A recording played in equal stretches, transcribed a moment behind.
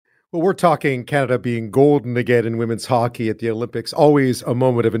Well, we're talking Canada being golden again in women's hockey at the Olympics. Always a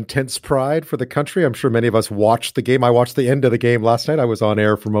moment of intense pride for the country. I'm sure many of us watched the game. I watched the end of the game last night. I was on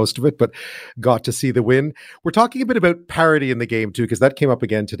air for most of it, but got to see the win. We're talking a bit about parity in the game, too, because that came up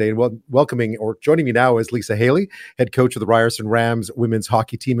again today. And welcoming or joining me now is Lisa Haley, head coach of the Ryerson Rams women's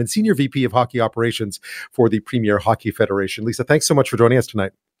hockey team and senior VP of hockey operations for the Premier Hockey Federation. Lisa, thanks so much for joining us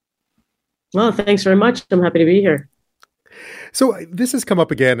tonight. Well, thanks very much. I'm happy to be here. So this has come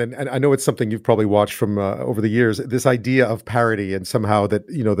up again, and I know it's something you've probably watched from over the years, this idea of parity and somehow that,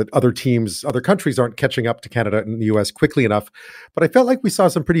 that other teams, other countries aren't catching up to Canada and the US quickly enough. But I felt like we saw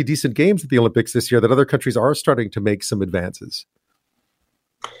some pretty decent games at the Olympics this year, that other countries are starting to make some advances.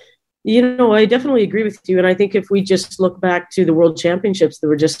 I definitely agree with you. And I think if we just look back to the World Championships that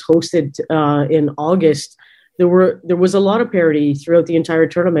were just hosted in August, there was a lot of parity throughout the entire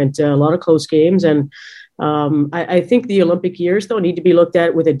tournament, a lot of close games. And I think the Olympic years, though, need to be looked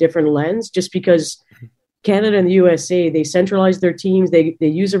at with a different lens, just because Canada and the USA, they centralize their teams. They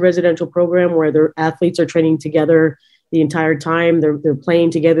use a residential program where their athletes are training together the entire time. They're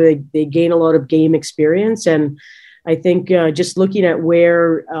playing together. They gain a lot of game experience. And I think just looking at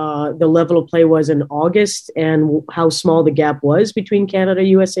where the level of play was in August and how small the gap was between Canada,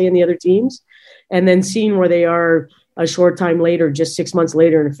 USA, and the other teams, and then seeing where they are a short time later, just 6 months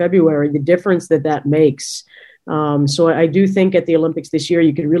later in February, the difference that makes. So I do think at the Olympics this year,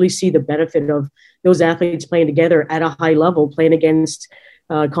 you could really see the benefit of those athletes playing together at a high level, playing against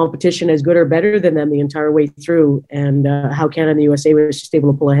competition as good or better than them the entire way through, and how Canada and the USA were just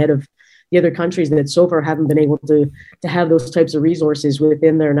able to pull ahead of the other countries that so far haven't been able to have those types of resources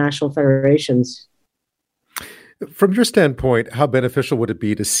within their national federations. From your standpoint, how beneficial would it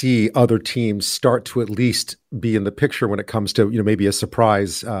be to see other teams start to at least be in the picture when it comes to, maybe a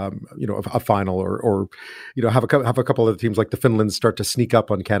surprise, a final or have a couple of teams like the Finlands start to sneak up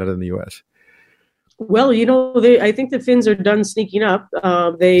on Canada and the US? Well, I think the Finns are done sneaking up.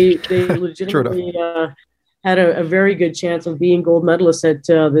 They legitimately had a very good chance of being gold medalists at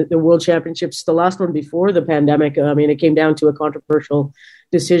the World Championships, the last one before the pandemic. I mean, it came down to a controversial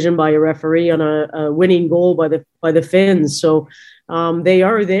decision by a referee on a winning goal by the Finns. So they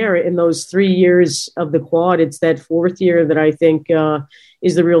are there in those 3 years of the quad. It's that fourth year that I think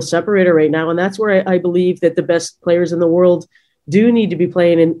is the real separator right now. And that's where I believe that the best players in the world do need to be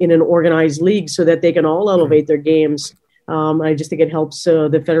playing in an organized league so that they can all elevate their games. I just think it helps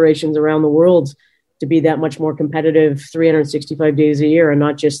the federations around the world to be that much more competitive 365 days a year and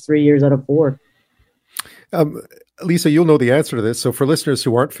not just 3 years out of 4. Lisa, you'll know the answer to this. So for listeners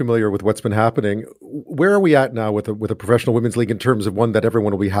who aren't familiar with what's been happening, where are we at now with a professional women's league in terms of one that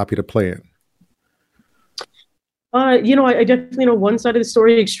everyone will be happy to play in? I definitely know one side of the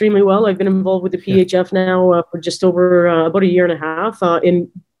story extremely well. I've been involved with the PHF now for just over about a year and a half in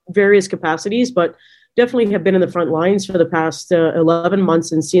various capacities, but definitely have been in the front lines for the past 11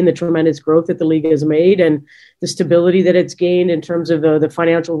 months and seen the tremendous growth that the league has made and the stability that it's gained in terms of the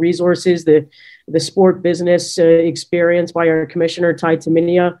financial resources, the sport business experience by our commissioner, Ty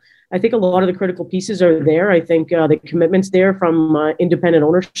Taminia. I think a lot of the critical pieces are there. I think the commitments there from independent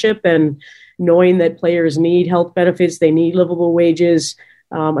ownership and knowing that players need health benefits, they need livable wages.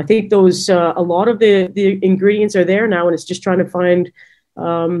 I think those a lot of the ingredients are there now, and it's just trying to find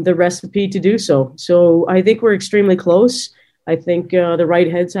the recipe to do so. So I think we're extremely close. I think the right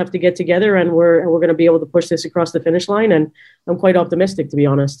heads have to get together, and we're going to be able to push this across the finish line. And I'm quite optimistic, to be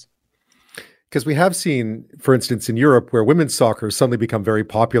honest. Because we have seen, for instance, in Europe, where women's soccer has suddenly become very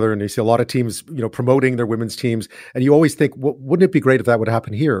popular, and you see a lot of teams, promoting their women's teams. And you always think, well, wouldn't it be great if that would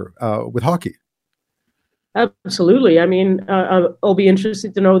happen here with hockey? Absolutely. I mean, I'll be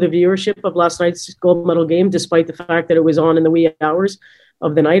interested to know the viewership of last night's gold medal game, despite the fact that it was on in the wee hours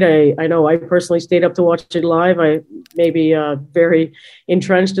of the night. I know I personally stayed up to watch it live. I may be very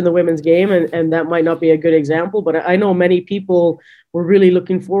entrenched in the women's game, and that might not be a good example, but I know many people were really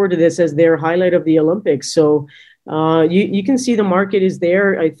looking forward to this as their highlight of the Olympics. So you can see the market is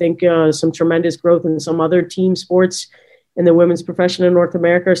there. I think some tremendous growth in some other team sports in the women's profession in North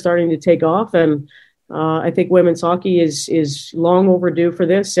America are starting to take off. And I think women's hockey is long overdue for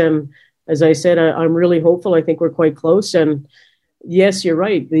this. And as I said, I'm really hopeful. I think we're quite close. And yes, you're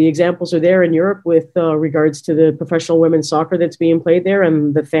right. The examples are there in Europe with regards to the professional women's soccer that's being played there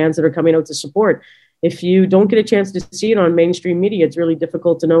and the fans that are coming out to support. If you don't get a chance to see it on mainstream media, it's really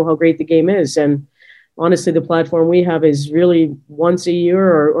difficult to know how great the game is. And honestly, the platform we have is really once a year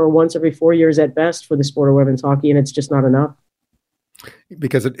or once every 4 years at best for the sport of women's hockey, and it's just not enough.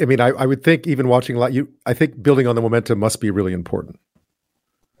 Because, I would think even watching I think building on the momentum must be really important.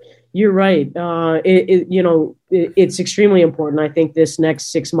 You're right. It's extremely important. I think this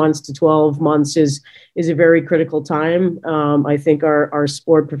next 6 months to 12 months is a very critical time. I think our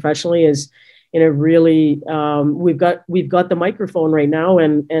sport professionally is in a really we've got the microphone right now,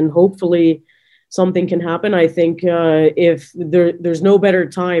 and hopefully something can happen. I think if there's no better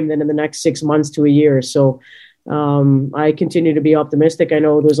time than in the next 6 months to a year. So I continue to be optimistic. I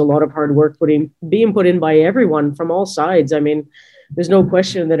know there's a lot of hard work being put in by everyone from all sides. I mean, there's no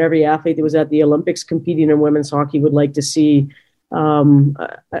question that every athlete that was at the Olympics competing in women's hockey would like to see an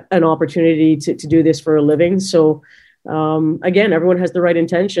opportunity to do this for a living. So again, everyone has the right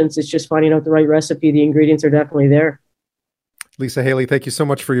intentions. It's just finding out the right recipe. The ingredients are definitely there. Lisa Haley, thank you so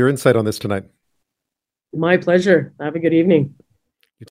much for your insight on this tonight. My pleasure. Have a good evening.